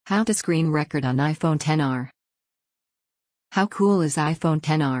How to screen record on iPhone XR. How cool is iPhone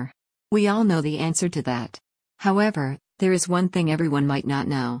XR? We all know the answer to that. However, there is one thing everyone might not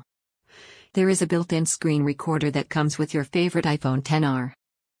know. There is a built-in screen recorder that comes with your favorite iPhone XR.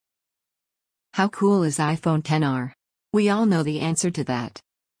 How cool is iPhone XR? We all know the answer to that.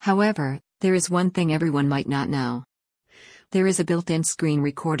 However, there is one thing everyone might not know. There is a built-in screen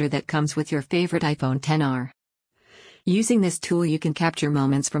recorder that comes with your favorite iPhone XR. Using this tool you can capture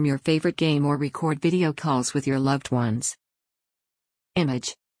moments from your favorite game or record video calls with your loved ones.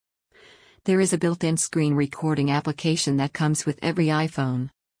 Image. There is a built-in screen recording application that comes with every iPhone.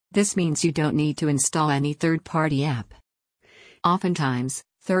 This means you don't need to install any third-party app. Oftentimes,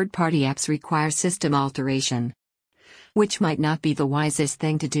 third-party apps require system alteration, which might not be the wisest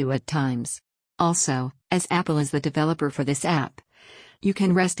thing to do at times. Also, as Apple is the developer for this app, you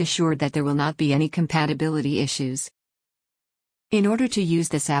can rest assured that there will not be any compatibility issues. In order to use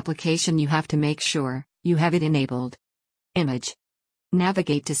this application, you have to make sure you have it enabled. Image.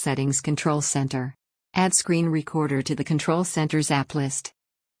 Navigate to Settings Control Center. Add Screen Recorder to the Control Center's app list.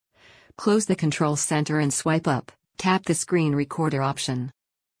 Close the Control Center and swipe up, tap the Screen Recorder option.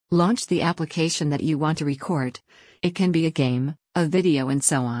 Launch the application that you want to record. It can be a game, a video, and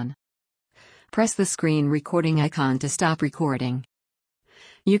so on. Press the screen recording icon to stop recording.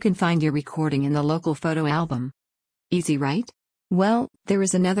 You can find your recording in the local photo album. Easy, right? Well, there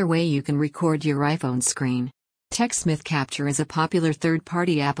is another way you can record your iPhone screen. TechSmith Capture is a popular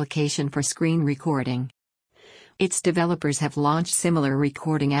third-party application for screen recording. Its developers have launched similar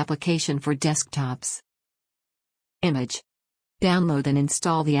recording application for desktops. Image. Download and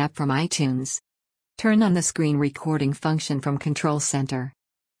install the app from iTunes. Turn on the screen recording function from Control Center.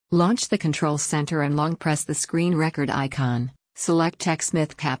 Launch the Control Center and long press the screen record icon. Select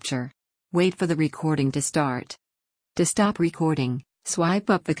TechSmith Capture. Wait for the recording to start. To stop recording, swipe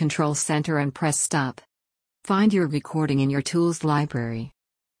up the Control Center and press Stop. Find your recording in your tools library.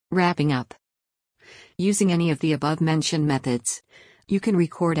 Wrapping up. Using any of the above-mentioned methods, you can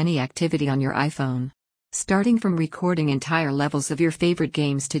record any activity on your iPhone. Starting from recording entire levels of your favorite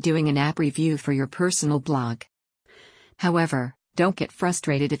games to doing an app review for your personal blog. However, don't get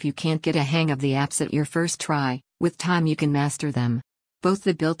frustrated if you can't get a hang of the apps at your first try. With time you can master them. Both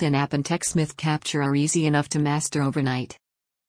the built-in app and TechSmith Capture are easy enough to master overnight.